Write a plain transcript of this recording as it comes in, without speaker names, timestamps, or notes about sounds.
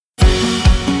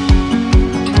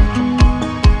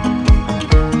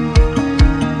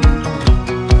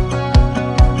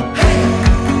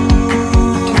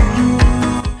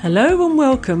Hello and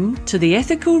welcome to the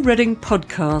Ethical Reading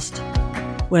podcast,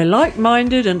 where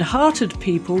like-minded and hearted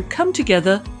people come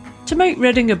together to make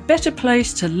Reading a better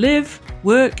place to live,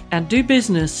 work and do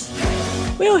business.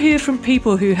 We'll hear from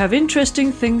people who have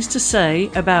interesting things to say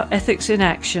about ethics in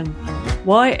action,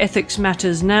 why ethics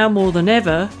matters now more than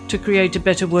ever to create a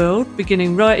better world,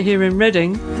 beginning right here in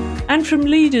Reading, and from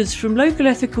leaders from local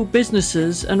ethical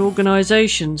businesses and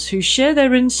organisations who share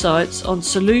their insights on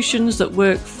solutions that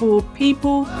work for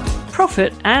people,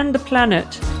 profit and the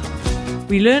planet.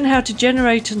 We learn how to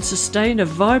generate and sustain a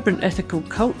vibrant ethical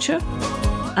culture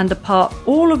and the part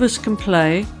all of us can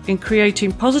play in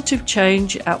creating positive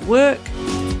change at work,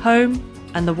 home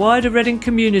and the wider Reading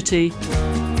community.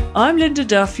 I'm Linda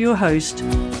Duff, your host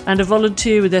and a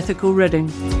volunteer with Ethical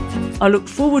Reading. I look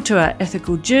forward to our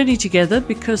ethical journey together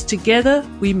because together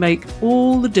we make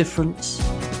all the difference.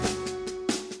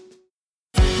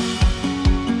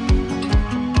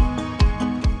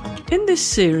 In this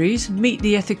series, Meet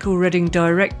the Ethical Reading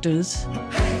Directors,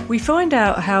 we find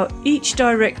out how each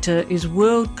director is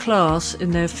world-class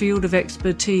in their field of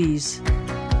expertise.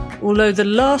 Although the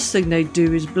last thing they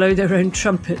do is blow their own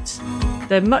trumpets,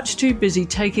 they're much too busy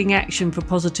taking action for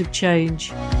positive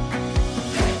change.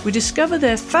 We discover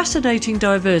their fascinating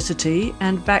diversity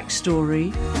and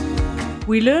backstory.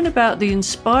 We learn about the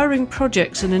inspiring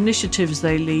projects and initiatives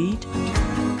they lead,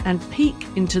 and peek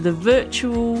into the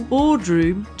virtual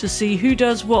boardroom to see who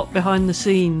does what behind the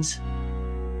scenes.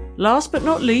 Last but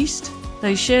not least,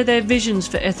 they share their visions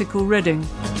for Ethical Reading,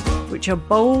 which are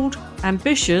bold,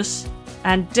 ambitious,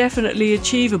 and definitely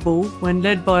achievable when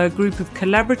led by a group of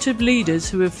collaborative leaders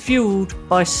who are fueled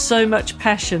by so much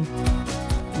passion.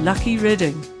 Lucky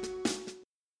Reading.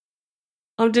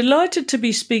 I'm delighted to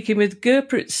be speaking with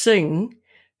Gurpreet Singh,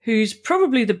 who's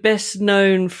probably the best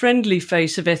known friendly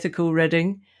face of Ethical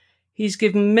Reading. He's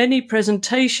given many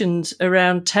presentations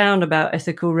around town about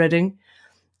Ethical Reading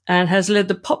and has led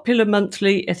the popular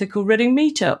monthly Ethical Reading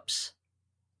meetups.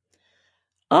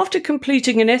 After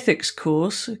completing an ethics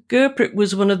course, Gurpreet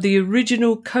was one of the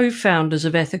original co-founders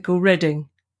of Ethical Reading.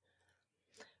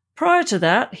 Prior to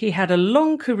that, he had a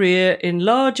long career in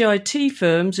large IT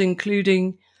firms,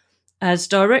 including as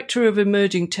Director of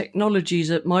Emerging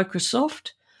Technologies at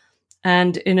Microsoft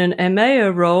and in an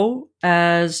EMEA role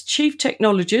as Chief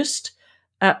Technologist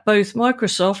at both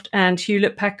Microsoft and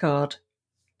Hewlett-Packard.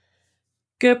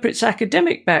 Gurpreet's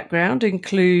academic background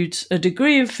includes a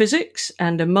degree in physics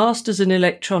and a master's in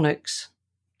electronics.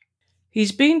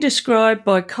 He's been described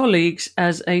by colleagues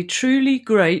as a truly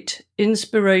great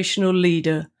inspirational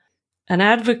leader, an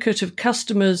advocate of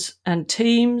customers and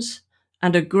teams,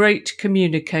 and a great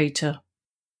communicator.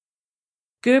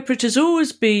 Gurpreet has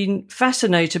always been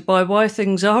fascinated by why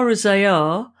things are as they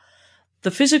are, the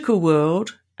physical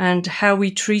world, and how we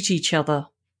treat each other.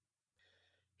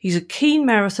 He's a keen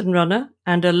marathon runner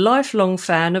and a lifelong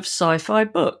fan of sci-fi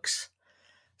books.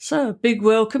 So, a big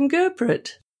welcome,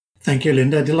 Gurpreet. Thank you,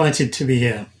 Linda. Delighted to be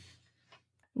here.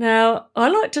 Now, I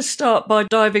like to start by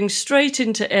diving straight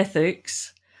into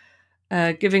ethics,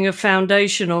 giving a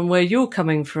foundation on where you're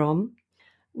coming from,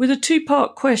 with a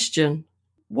two-part question.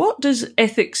 What does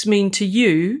ethics mean to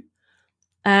you,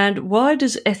 and why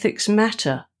does ethics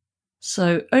matter?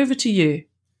 So over to you.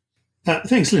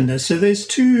 Thanks, Linda. So there's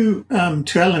two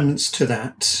elements to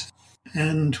that,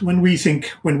 and when we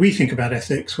think about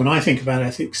ethics, when I think about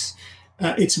ethics,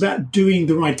 it's about doing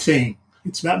the right thing.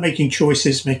 It's about making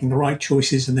the right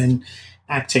choices, and then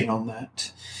acting on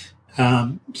that.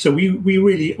 So we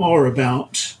really are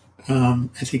about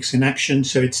ethics in action.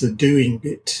 So it's the doing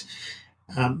bit.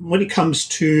 When it comes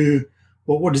to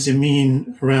what does it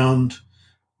mean around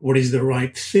what is the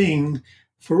right thing,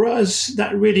 for us,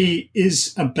 that really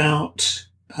is about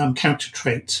character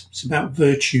traits. It's about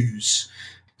virtues.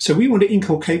 So we want to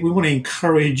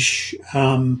encourage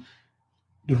the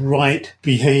right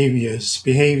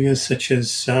behaviors such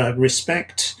as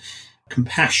respect,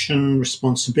 compassion,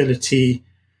 responsibility,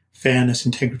 fairness,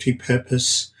 integrity,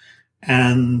 purpose,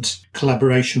 and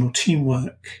collaboration or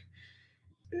teamwork.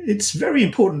 It's very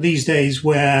important these days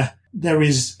where there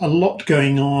is a lot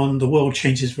going on. The world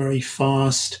changes very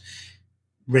fast.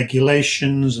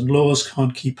 Regulations and laws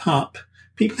can't keep up.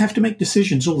 People have to make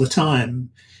decisions all the time.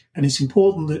 And it's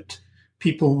important that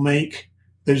people make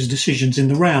those decisions in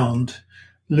the round,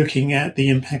 looking at the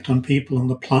impact on people on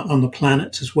the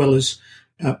planet as well as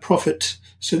profit.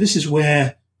 So this is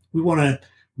where we want to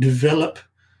develop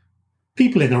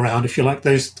people in the round, if you like,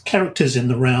 those characters in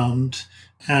the round,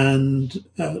 and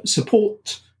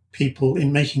support people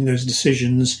in making those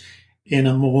decisions in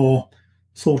a more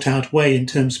thought out way in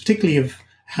terms particularly of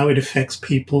how it affects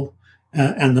people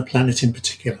and the planet in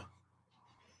particular.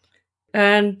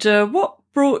 And what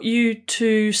brought you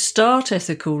to start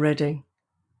Ethical Reading?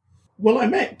 Well, I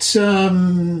met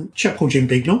a chap called Jim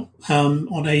Bignell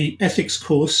on a ethics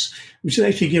course, which is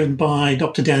actually given by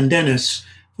Dr. Dan Dennis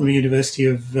from the University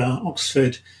of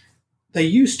Oxford. They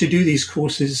used to do these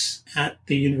courses at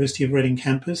the University of Reading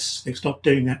campus. They've stopped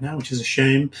doing that now, which is a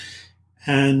shame.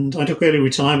 And I took early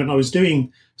retirement. I was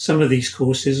doing some of these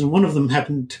courses, and one of them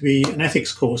happened to be an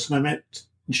ethics course. And I met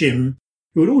Jim,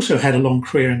 who had also had a long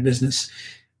career in business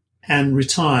and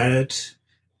retired.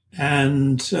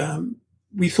 And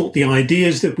we thought the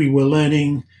ideas that we were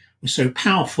learning were so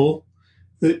powerful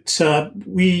that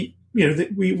we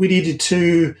needed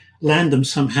to land them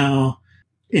somehow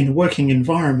in a working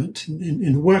environment,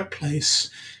 in the workplace.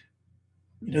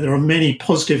 There are many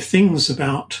positive things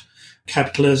about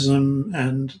capitalism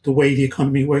and the way the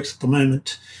economy works at the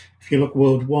moment. If you look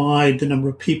worldwide, the number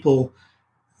of people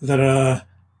that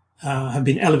have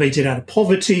been elevated out of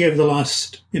poverty over the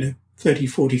last 30,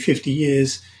 40, 50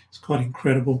 years is quite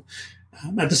incredible.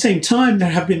 At the same time,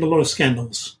 there have been a lot of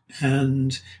scandals,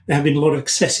 and there have been a lot of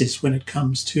excesses when it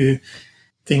comes to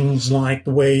things like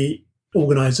the way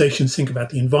organizations think about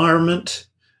the environment,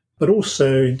 but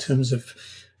also in terms of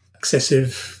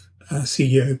excessive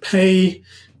CEO pay,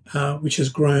 which has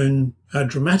grown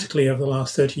dramatically over the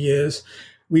last 30 years.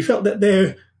 We felt that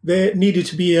there needed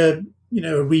to be a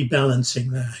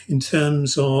rebalancing there in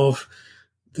terms of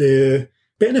the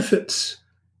benefits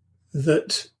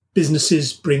that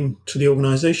businesses bring to the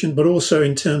organization, but also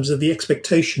in terms of the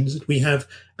expectations that we have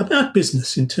about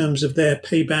business in terms of their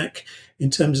payback, in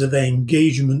terms of their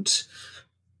engagement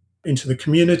into the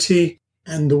community,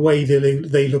 and the way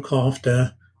they look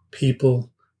after people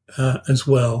as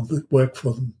well that work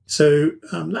for them. So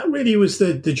that really was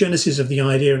the genesis of the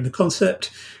idea and the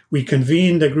concept. We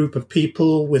convened a group of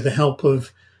people with the help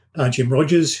of Jim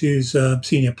Rogers, who's a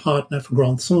senior partner for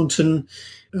Grant Thornton,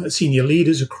 senior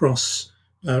leaders across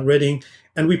Reading,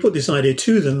 and we put this idea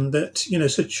to them that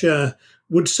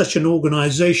would such an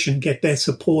organisation get their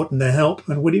support and their help,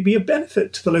 and would it be a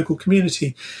benefit to the local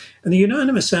community? And the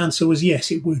unanimous answer was yes,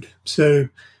 it would. So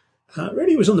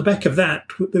really, it was on the back of that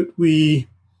we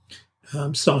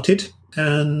started,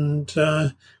 and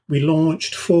we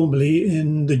launched formally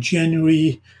in the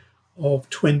January of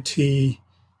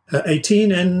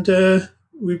 2018, and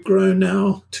we've grown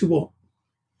now to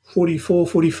 44,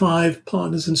 45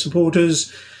 partners and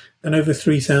supporters, and over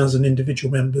 3,000 individual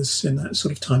members in that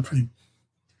sort of time frame.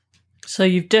 So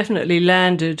you've definitely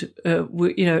landed,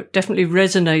 definitely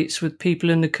resonates with people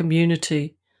in the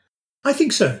community. I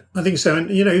think so. And,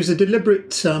 it was a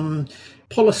deliberate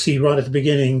policy right at the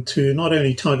beginning to not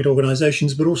only target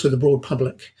organizations, but also the broad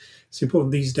public. It's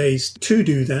important these days to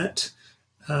do that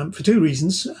for two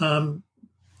reasons.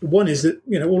 One is that,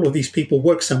 all of these people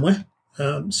work somewhere.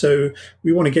 So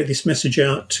we want to get this message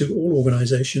out to all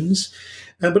organizations,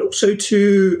 but also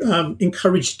to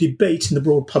encourage debate in the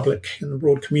broad public, in the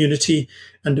broad community,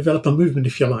 and develop a movement,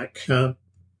 if you like,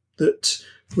 that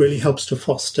really helps to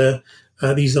foster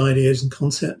these ideas and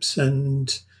concepts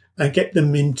and get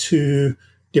them into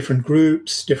different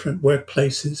groups, different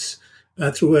workplaces,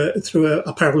 through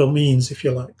a parallel means, if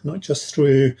you like, not just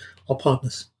through our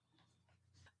partners.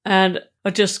 And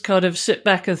I just kind of sit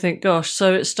back and think, gosh,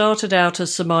 so it started out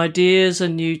as some ideas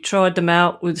and you tried them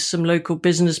out with some local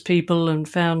business people and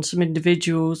found some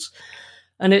individuals.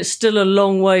 And it's still a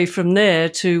long way from there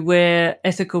to where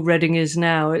Ethical Reading is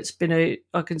now. It's been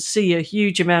I can see a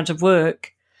huge amount of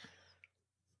work.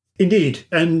 Indeed.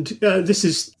 And this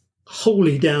is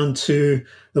wholly down to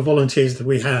the volunteers that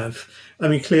we have. I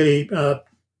mean, clearly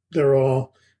there are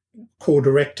core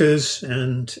directors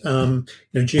and,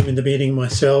 Jim in the meeting,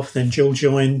 myself, then Jill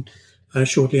joined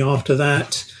shortly after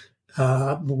that.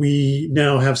 We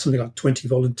now have something like 20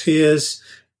 volunteers.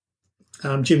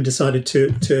 Jim decided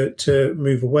to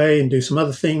move away and do some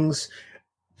other things.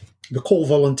 The core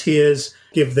volunteers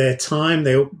give their time.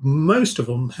 Most of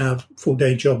them have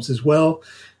full-day jobs as well.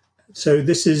 So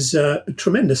this is a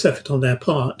tremendous effort on their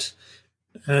part.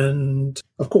 And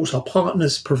of course, our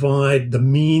partners provide the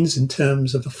means in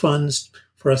terms of the funds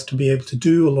for us to be able to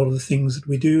do a lot of the things that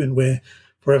we do, and we're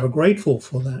forever grateful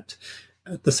for that.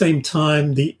 At the same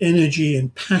time, the energy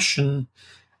and passion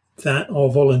that our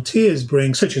volunteers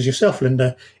bring, such as yourself,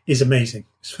 Linda, is amazing.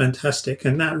 It's fantastic.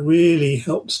 And that really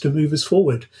helps to move us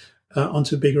forward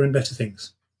onto bigger and better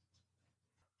things.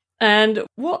 And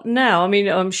what now? I mean,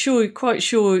 I'm quite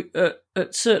sure at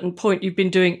a certain point you've been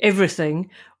doing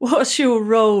everything. What's your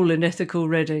role in Ethical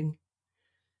Reading?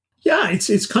 Yeah,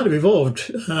 it's kind of evolved.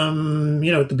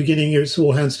 At the beginning, it was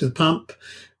all hands to the pump,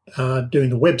 doing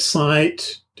the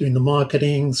website, doing the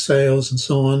marketing, sales, and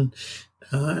so on.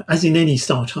 as in any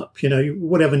startup,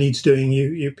 whatever needs doing,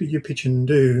 you pitch in and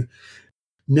do.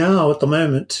 Now, at the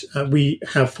moment, we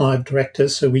have 5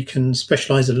 directors, so we can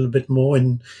specialize a little bit more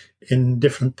in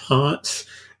different parts.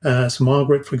 So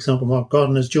Margaret, for example, Mark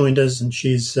Gardner has joined us, and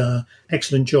she's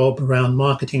excellent job around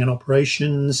marketing and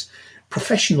operations,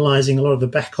 professionalizing a lot of the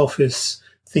back office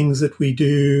things that we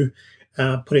do,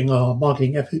 putting our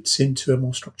marketing efforts into a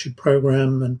more structured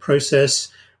program and process.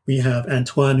 We have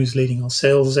Antoine, who's leading our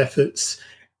sales efforts,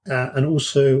 and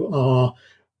also our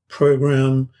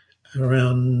program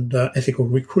around ethical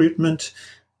recruitment.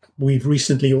 We've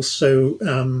recently also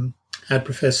had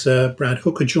Professor Brad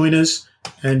Hooker join us,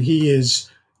 and he is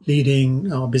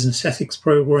leading our business ethics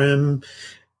program,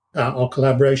 our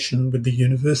collaboration with the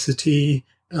university,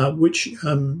 which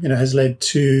has led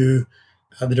to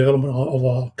the development of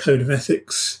our code of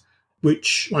ethics,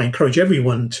 which I encourage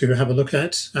everyone to have a look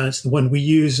at. It's the one we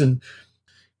use, and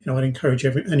I'd encourage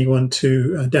anyone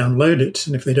to download it.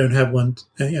 And if they don't have one,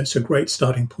 it's a great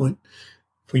starting point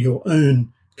for your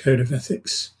own code of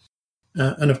ethics.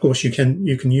 And of course, you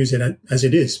can use it as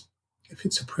it is, if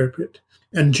it's appropriate.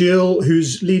 And Jill,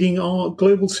 who's leading our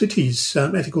Global Cities,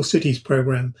 Ethical Cities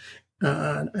program,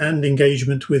 and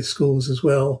engagement with schools as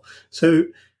well. So,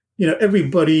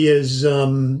 everybody has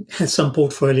some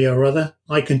portfolio or other.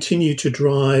 I continue to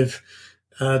drive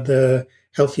the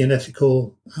Healthy and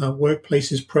Ethical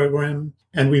Workplaces program.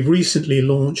 And we've recently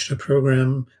launched a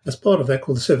program as part of that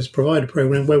called the Service Provider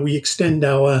Program, where we extend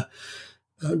our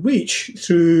reach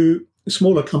through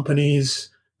smaller companies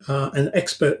and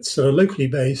experts that are locally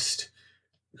based,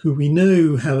 who we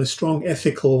know have a strong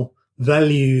ethical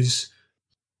values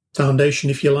foundation,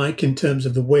 if you like, in terms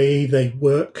of the way they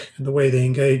work and the way they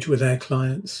engage with their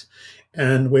clients.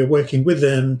 And we're working with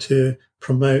them to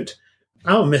promote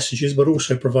our messages, but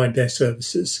also provide their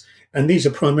services. And these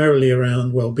are primarily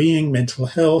around well-being, mental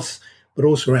health, but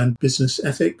also around business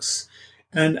ethics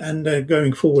and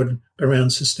going forward around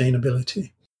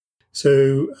sustainability.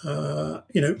 So,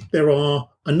 there are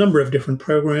a number of different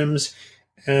programs,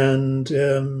 and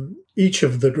each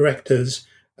of the directors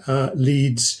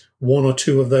leads one or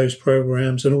two of those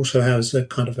programs and also has a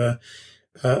kind of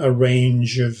a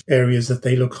range of areas that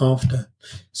they look after.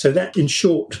 So that, in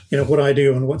short, what I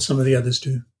do and what some of the others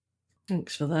do.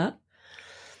 Thanks for that.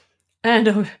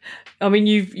 And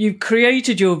you've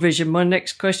created your vision. My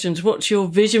next question is, what's your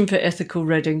vision for Ethical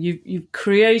Reading? You've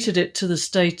created it to the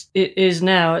state it is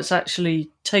now. It's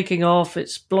actually taking off.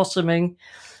 It's blossoming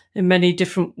in many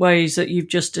different ways that you've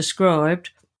just described.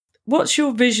 What's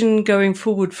your vision going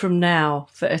forward from now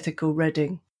for Ethical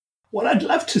Reading? What I'd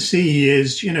love to see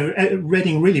is,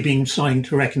 Reading really starting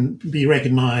to be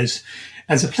recognised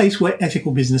as a place where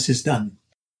ethical business is done.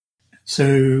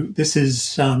 So this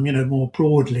is, more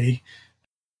broadly,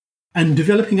 and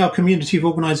developing our community of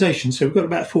organisations. So we've got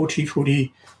about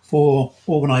 44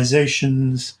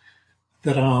 organisations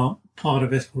that are part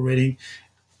of Ethical Reading,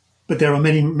 but there are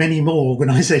many, many more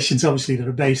organisations, obviously, that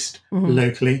are based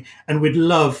locally, and we'd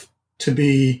love to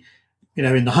be,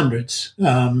 in the hundreds.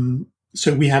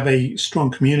 So we have a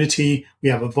strong community. We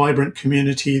have a vibrant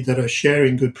community that are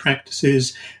sharing good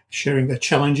practices, sharing their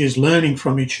challenges, learning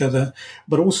from each other,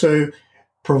 but also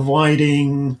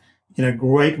providing,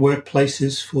 great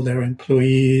workplaces for their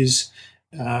employees.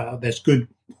 There's good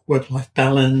work-life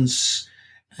balance.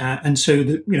 And so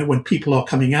that, when people are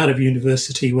coming out of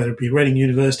university, whether it be Reading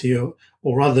University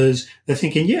or others, they're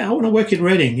thinking, I want to work in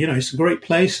Reading. It's a great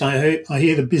place. I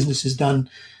hear the business is done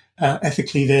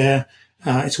ethically there.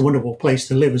 It's a wonderful place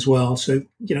to live as well. So,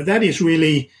 that is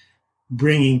really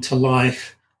bringing to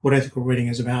life what Ethical Reading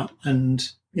is about. And,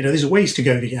 there's ways to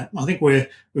go to get. I think we've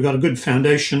got a good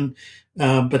foundation,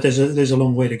 but there's a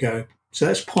long way to go. So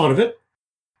that's part of it.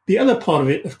 The other part of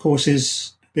it, of course,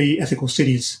 is the Ethical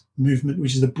Cities movement,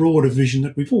 which is the broader vision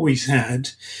that we've always had,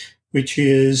 which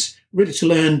is really to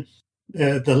learn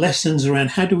the lessons around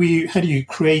how do you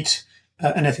create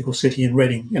an ethical city in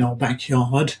Reading, in our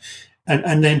backyard,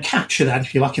 and then capture that,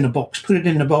 if you like, in a box, put it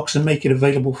in a box and make it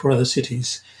available for other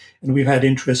cities. And we've had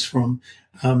interest from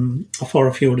as far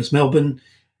afield as Melbourne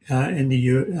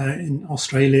in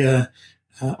Australia,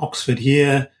 Oxford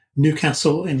here,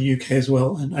 Newcastle in the UK as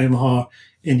well, and Omaha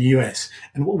in the US.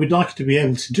 And what we'd like to be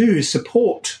able to do is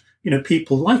support,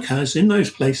 people like us in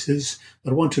those places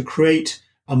that want to create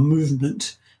a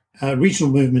movement, a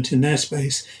regional movement in their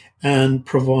space, and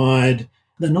provide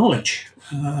the knowledge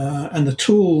and the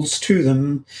tools to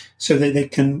them so that they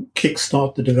can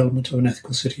kickstart the development of an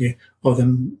ethical city of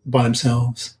them by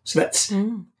themselves. So that's,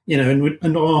 and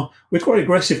we're quite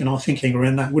aggressive in our thinking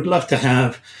around that. We'd love to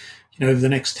have, over the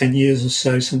next 10 years or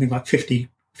so, something like 50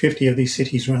 of these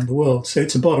cities around the world. So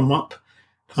it's a bottom-up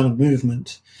kind of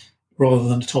movement rather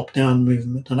than a top-down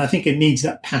movement. And I think it needs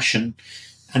that passion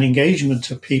and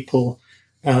engagement of people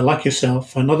like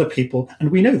yourself and other people.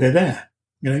 And we know they're there,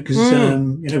 because,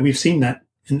 we've seen that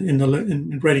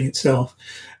in Reading itself.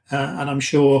 And I'm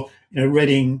sure,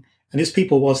 Reading and its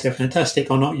people, whilst they're fantastic,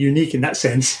 are not unique in that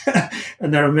sense.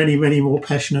 And there are many, many more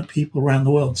passionate people around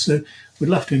the world. So we'd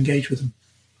love to engage with them.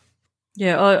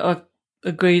 Yeah, I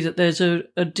agree that there's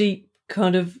a deep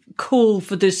kind of call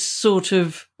for this sort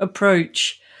of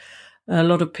approach. A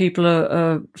lot of people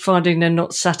are finding they're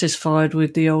not satisfied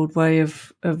with the old way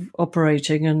of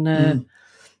operating, and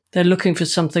they're looking for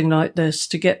something like this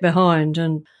to get behind.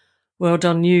 And well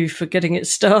done you for getting it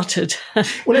started.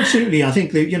 Well, absolutely. I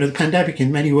think that, the pandemic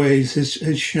in many ways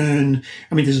has shown,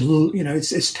 there's a little,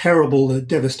 it's terrible, the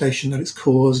devastation that it's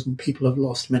caused, and people have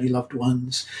lost many loved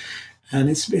ones. And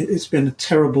it's been a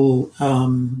terrible,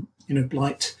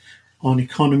 blight on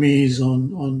economies,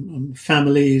 on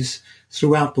families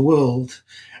throughout the world.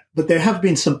 But there have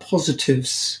been some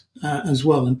positives as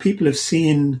well. And people have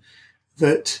seen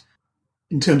that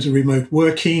in terms of remote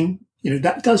working,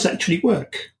 that does actually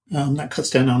work. That cuts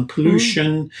down on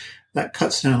pollution, that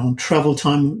cuts down on travel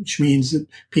time, which means that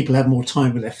people have more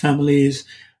time with their families.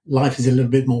 Life is a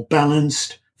little bit more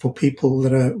balanced for people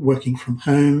that are working from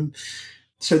home.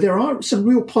 So there are some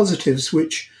real positives,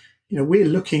 which, we're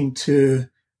looking to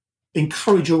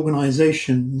encourage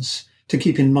organizations to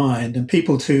keep in mind, and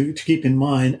people to keep in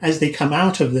mind as they come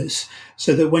out of this,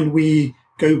 so that when we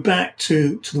go back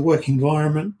to the work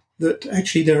environment, that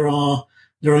actually there are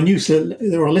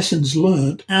lessons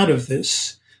learned out of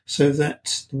this, so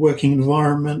that the working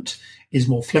environment is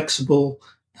more flexible,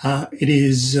 it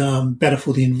is better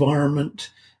for the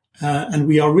environment, and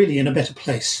we are really in a better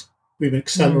place. We've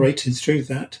accelerated through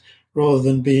that rather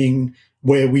than being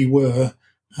where we were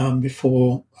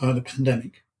before the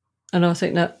pandemic. And I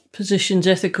think that positions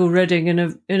Ethical Reading in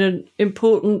an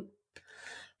important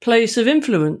place of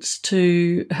influence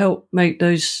to help make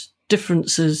those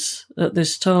differences at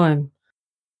this time.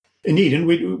 Indeed, and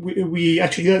we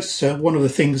actually, that's one of the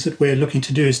things that we're looking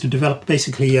to do, is to develop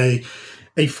basically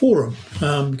a forum,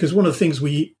 because one of the things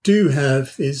we do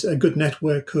have is a good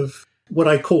network of what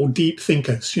I call deep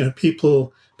thinkers,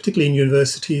 people, particularly in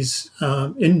universities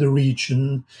in the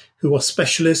region, who are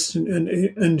specialists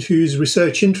and whose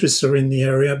research interests are in the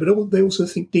area, but they also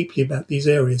think deeply about these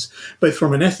areas, both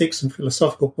from an ethics and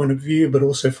philosophical point of view, but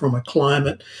also from a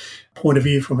climate point of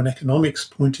view, from an economics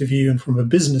point of view, and from a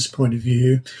business point of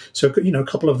view. So, a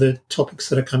couple of the topics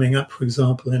that are coming up, for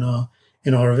example,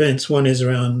 in our events, one is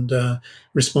around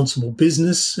responsible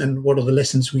business and what are the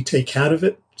lessons we take out of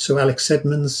it. So Alex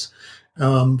Edmonds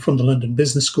from the London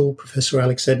Business School, Professor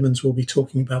Alex Edmonds, will be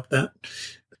talking about that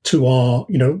to our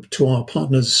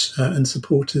partners and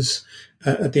supporters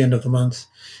at the end of the month.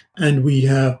 And we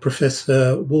have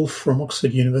Professor Wolf from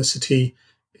Oxford University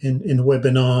in the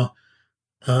webinar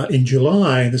in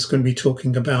July that's going to be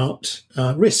talking about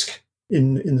risk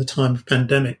in the time of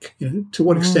pandemic. To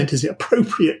what extent is it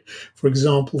appropriate, for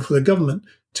example, for the government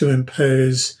to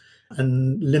impose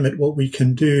and limit what we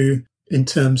can do in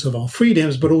terms of our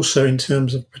freedoms, but also in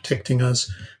terms of protecting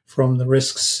us from the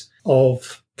risks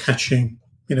of catching,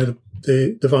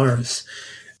 the virus.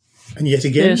 And yet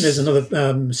again, There's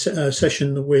another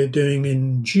session that we're doing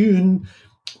in June,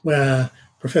 where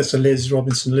Professor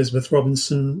Elizabeth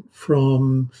Robinson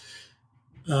from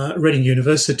Reading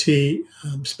University,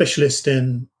 specialist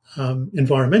in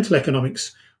environmental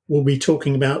economics, will be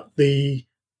talking about the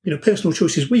personal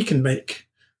choices we can make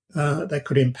that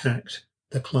could impact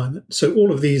the climate. So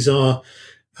all of these are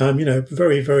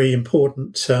very, very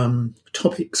important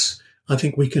topics. I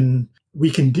think we can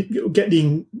get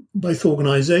both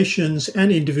organizations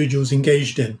and individuals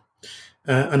engaged in.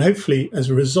 And hopefully, as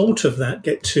a result of that,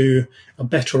 get to a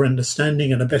better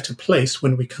understanding and a better place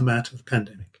when we come out of the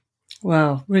pandemic.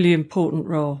 Wow, really important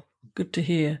role. Good to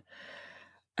hear.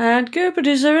 And Gerbert,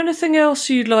 is there anything else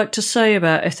you'd like to say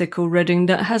about Ethical Reading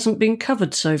that hasn't been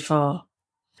covered so far?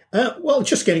 Well,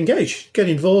 just get engaged, get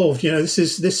involved. This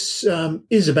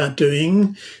is about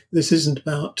doing. This isn't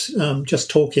about just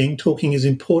talking. Talking is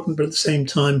important, but at the same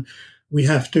time, we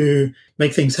have to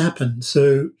make things happen.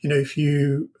 So, if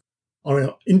you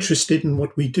are interested in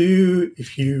what we do,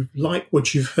 if you like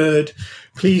what you've heard,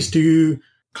 please do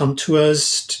come to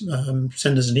us,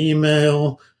 send us an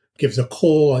email, give us a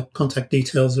call. Our contact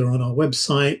details are on our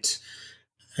website.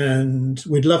 And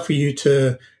we'd love for you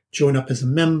to join up as a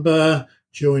member,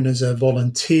 join as a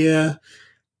volunteer,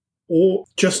 or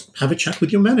just have a chat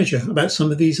with your manager about some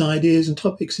of these ideas and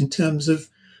topics in terms of,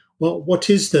 well, what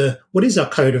is our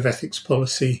code of ethics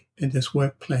policy in this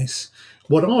workplace?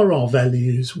 What are our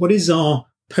values? What is our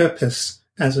purpose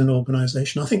as an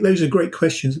organisation? I think those are great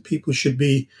questions that people should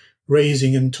be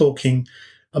raising and talking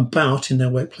about in their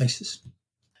workplaces.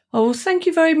 Oh, well, thank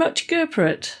you very much,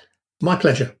 Gurpreet. My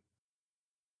pleasure.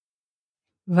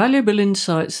 Valuable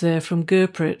insights there from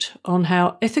Gurpreet on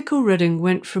how Ethical Reading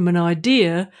went from an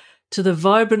idea to the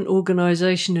vibrant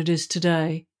organisation it is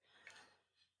today.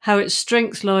 How its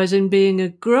strength lies in being a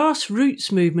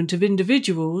grassroots movement of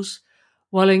individuals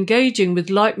while engaging with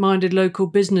like-minded local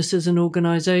businesses and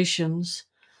organisations.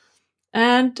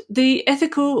 And the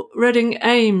Ethical Reading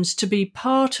aims to be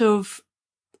part of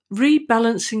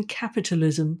rebalancing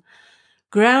capitalism,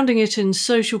 grounding it in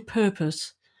social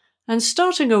purpose, and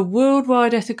starting a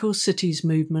worldwide ethical cities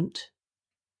movement.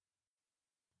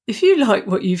 If you like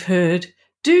what you've heard,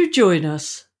 do join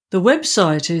us. The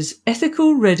website is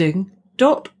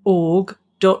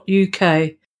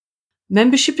ethicalreading.org.uk.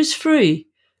 Membership is free.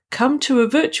 Come to a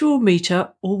virtual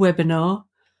meetup or webinar,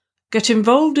 get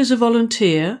involved as a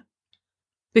volunteer,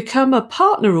 become a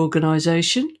partner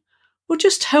organisation, or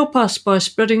just help us by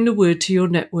spreading the word to your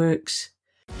networks.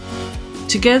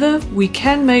 Together, we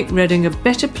can make Reading a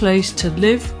better place to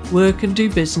live, work and do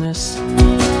business.